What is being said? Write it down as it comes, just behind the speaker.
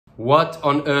What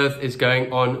on earth is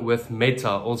going on with Meta,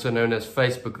 also known as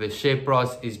Facebook? The share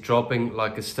price is dropping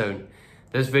like a stone.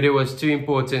 This video was too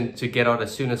important to get out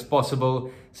as soon as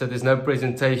possible, so there's no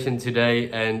presentation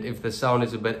today, and if the sound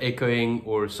is a bit echoing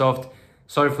or soft,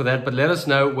 sorry for that, but let us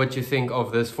know what you think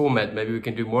of this format. Maybe we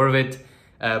can do more of it,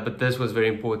 but this was very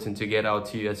important to get out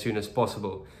to you as soon as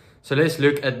possible. So let's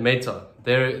look at Meta.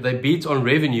 They beat on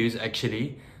revenues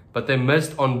actually, but they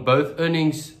missed on both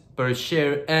earnings per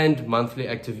share and monthly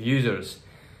active users.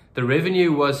 The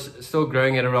revenue was still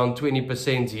growing at around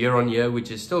 20% year on year, which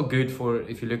is still good for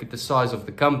if you look at the size of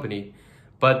the company.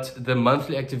 But the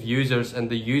monthly active users and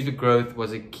the user growth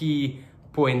was a key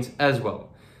point as well.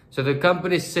 So the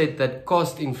company said that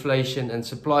cost inflation and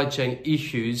supply chain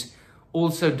issues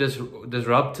also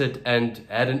disrupted and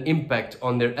had an impact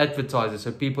on their advertisers.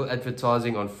 So people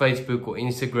advertising on Facebook or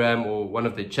Instagram or one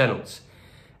of their channels.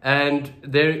 And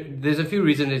there's a few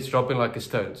reasons it's dropping like a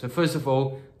stone. So first of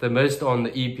all, they missed on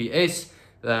the EPS,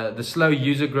 the slow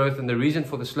user growth. And the reason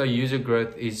for the slow user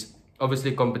growth is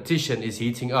obviously competition is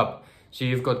heating up. So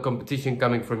you've got competition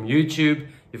coming from YouTube,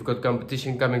 you've got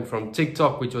competition coming from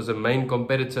TikTok, which was a main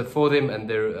competitor for them and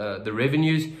their the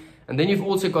revenues. And then you've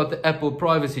also got the Apple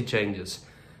privacy changes.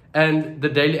 And the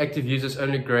daily active users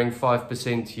only growing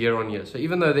 5% year on year. So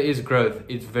even though there is growth,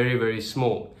 it's very, very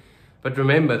small. But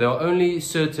remember, there are only a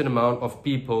certain amount of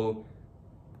people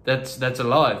that's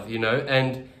alive, you know,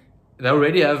 and they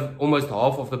already have almost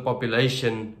half of the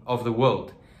population of the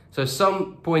world. So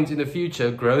some point in the future,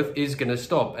 growth is going to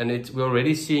stop, and we're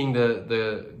already seeing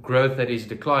the growth that is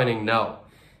declining now.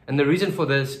 And the reason for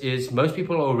this is most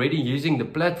people are already using the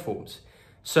platforms.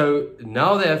 So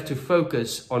now they have to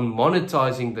focus on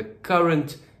monetizing the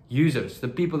current users, the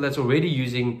people that's already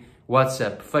using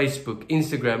WhatsApp, Facebook,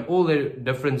 Instagram, all their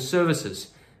different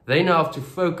services. They now have to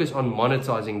focus on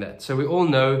monetizing that. So we all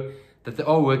know that they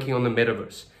are working on the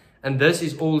metaverse. And this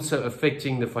is also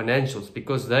affecting the financials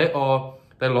because they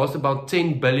lost about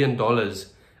 $10 billion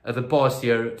the past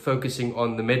year focusing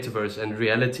on the metaverse and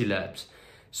Reality Labs.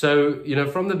 So, you know,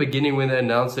 from the beginning when they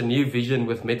announced a new vision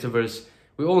with metaverse,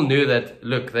 we all knew that,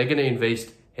 look, they're going to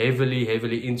invest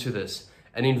heavily into this.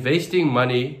 And investing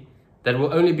money that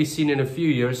will only be seen in a few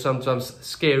years sometimes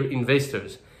scare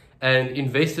investors. And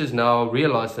investors now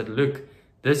realize that, look,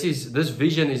 this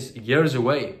vision is years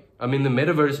away. I mean, the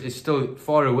metaverse is still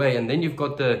far away. And then you've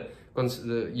got the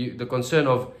concern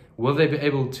of, will they be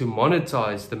able to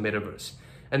monetize the metaverse?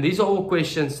 And these are all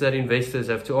questions that investors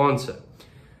have to answer.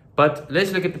 But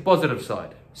let's look at the positive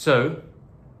side. So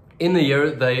in the year,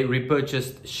 they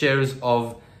repurchased shares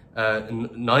of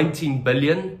 19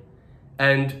 billion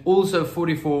and also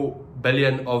 44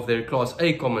 billion of their Class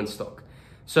A common stock.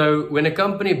 So when a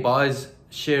company buys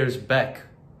shares back,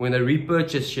 when they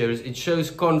repurchase shares, it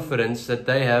shows confidence that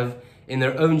they have in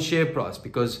their own share price.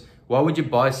 Because why would you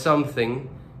buy something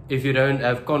if you don't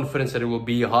have confidence that it will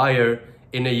be higher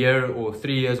in a year or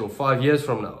 3 years or 5 years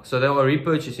from now? So they are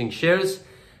repurchasing shares,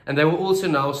 and they will also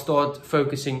now start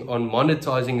focusing on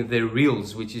monetizing their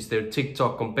Reels, which is their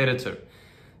TikTok competitor.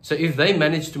 So if they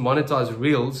manage to monetize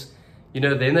Reels, you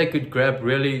know, then they could grab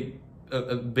really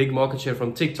a big market share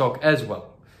from TikTok as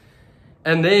well.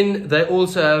 And then they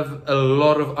also have a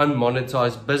lot of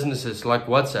unmonetized businesses like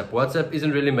WhatsApp. WhatsApp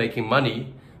isn't really making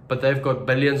money, but they've got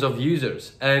billions of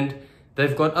users. And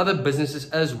they've got other businesses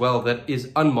as well that is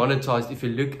unmonetized if you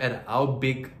look at how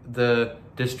big the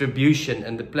distribution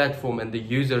and the platform and the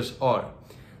users are.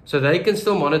 So they can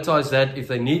still monetize that if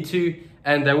they need to,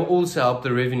 and they will also help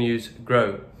the revenues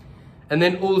grow. And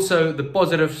then also the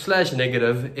positive /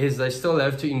 negative is they still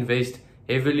have to invest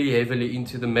heavily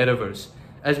into the metaverse.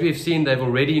 As we've seen, they've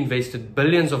already invested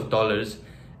billions of dollars,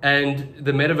 and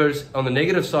the metaverse on the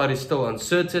negative side is still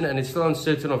uncertain, and it's still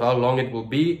uncertain of how long it will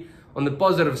be. On the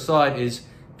positive side is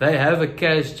they have a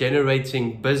cash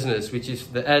generating business, which is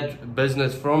the ad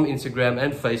business from Instagram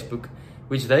and Facebook,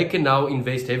 which they can now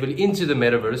invest heavily into the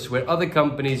metaverse, where other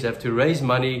companies have to raise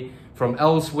money from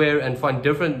elsewhere and find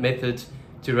different methods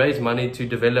to raise money to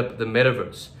develop the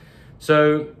metaverse.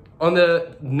 So on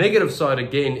the negative side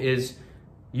again is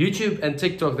YouTube and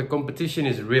TikTok, the competition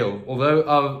is real.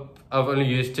 Although I've only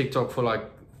used TikTok for like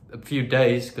a few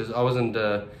days because I wasn't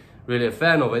really a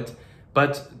fan of it,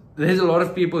 but there's a lot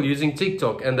of people using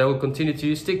TikTok and they will continue to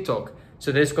use TikTok.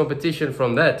 So there's competition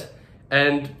from that.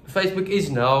 And Facebook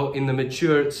is now in the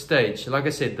mature stage. Like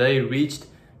I said, they reached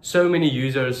so many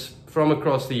users from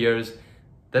across the years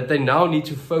that they now need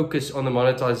to focus on the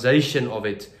monetization of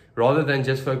it rather than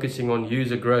just focusing on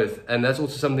user growth. And that's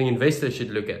also something investors should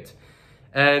look at.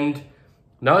 And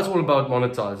now it's all about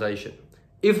monetization.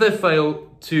 If they fail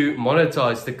to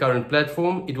monetize the current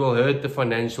platform, it will hurt the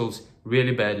financials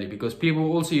really badly, because people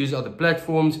will also use other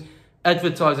platforms.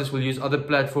 Advertisers will use other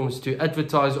platforms to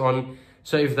advertise on.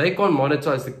 So if they can't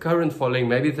monetize the current following,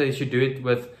 maybe they should do it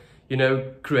with, you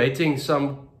know, creating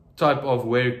some type of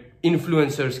where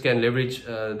influencers can leverage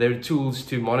their tools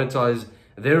to monetize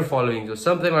their followings or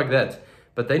something like that.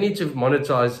 But they need to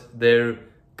monetize their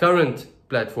current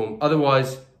platform.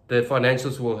 Otherwise, the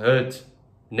financials will hurt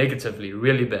negatively,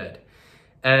 really bad.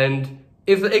 And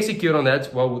if they execute on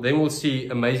that, well, then we'll see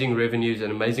amazing revenues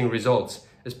and amazing results,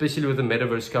 especially with the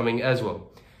metaverse coming as well.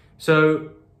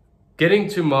 So getting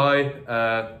to my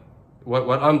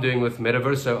what I'm doing with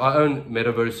metaverse. So I own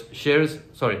metaverse shares,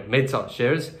 sorry, Meta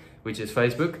shares, which is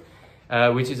Facebook,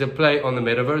 which is a play on the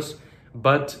metaverse.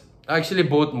 But I actually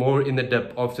bought more in the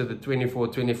dip after the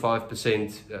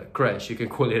 24-25% crash. You can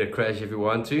call it a crash if you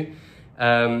want to.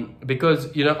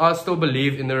 Because, you know, I still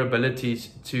believe in their abilities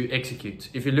to execute.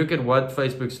 If you look at what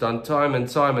Facebook's done time and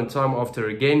time after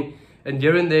again, and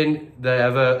here and then they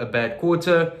have a bad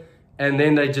quarter, and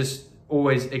then they just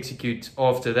always execute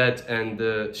after that, and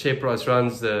the share price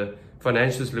runs, the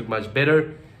financials look much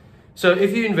better. So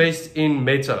if you invest in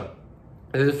Meta,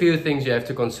 there's a few things you have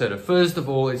to consider. First of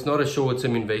all, it's not a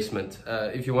short-term investment.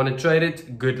 If you want to trade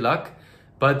it, good luck.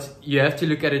 But you have to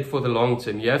look at it for the long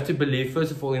term. You have to believe,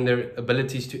 first of all, in their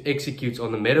abilities to execute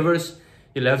on the metaverse.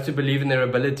 You'll have to believe in their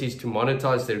abilities to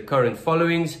monetize their current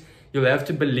followings. You'll have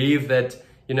to believe that,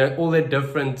 you know, all the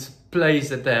different plays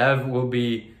that they have will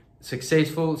be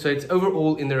successful. So it's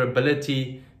overall in their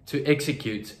ability to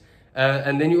execute.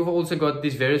 And then you've also got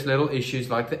these various little issues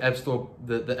like the App Store,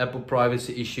 the Apple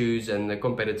privacy issues and the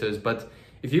competitors. But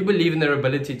if you believe in their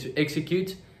ability to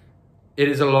execute, it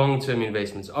is a long-term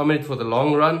investment. So I'm in it for the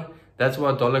long run. That's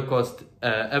why dollar cost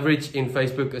average in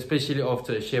Facebook, especially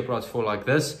after a share price fall like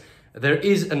this. There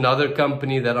is another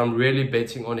company that I'm really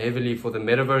betting on heavily for the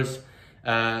metaverse,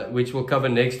 which we'll cover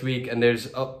next week. And there's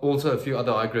also a few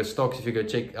other high growth stocks if you go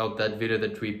check out that video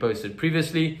that we posted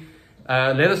previously.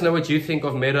 Let us know what you think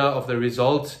of Meta, of the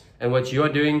results, and what you are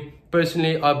doing.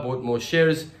 Personally, I bought more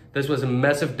shares. This was a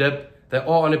massive dip. They are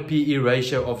on a PE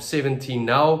ratio of 17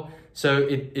 now. So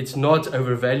it's not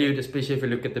overvalued, especially if you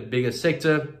look at the biggest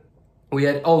sector. We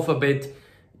had Alphabet,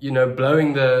 you know,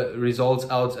 blowing the results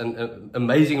out and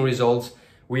amazing results.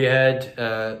 We had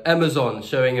Amazon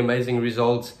showing amazing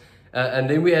results. And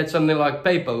then we had something like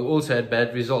PayPal, who also had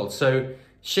bad results. So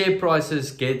share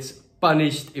prices get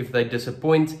punished if they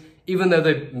disappoint. Even though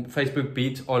Facebook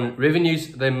beat on revenues,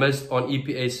 they missed on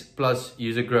EPS plus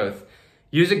user growth.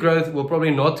 User growth will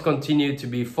probably not continue to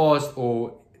be fast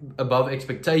or above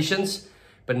expectations,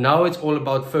 but now it's all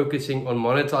about focusing on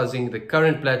monetizing the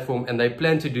current platform, and they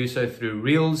plan to do so through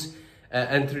Reels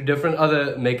and through different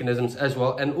other mechanisms as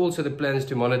well. And also the plans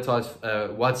to monetize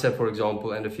WhatsApp, for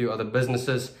example, and a few other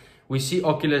businesses. We see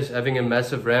Oculus having a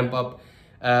massive ramp up.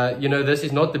 You know, this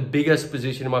is not the biggest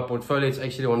position in my portfolio. It's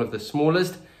actually one of the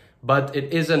smallest, but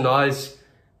it is a nice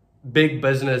big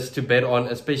business to bet on,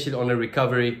 especially on a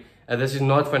recovery. This is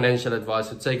not financial advice,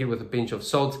 so take it with a pinch of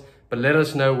salt. But let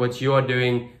us know what you are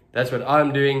doing. That's what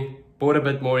I'm doing. Bought a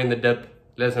bit more in the dip.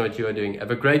 Let us know what you are doing.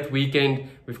 Have a great weekend.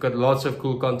 We've got lots of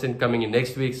cool content coming in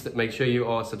next week. So make sure you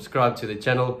are subscribed to the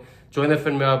channel. Join the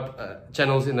FinMeUp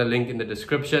channels in the link in the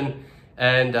description.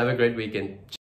 And have a great weekend.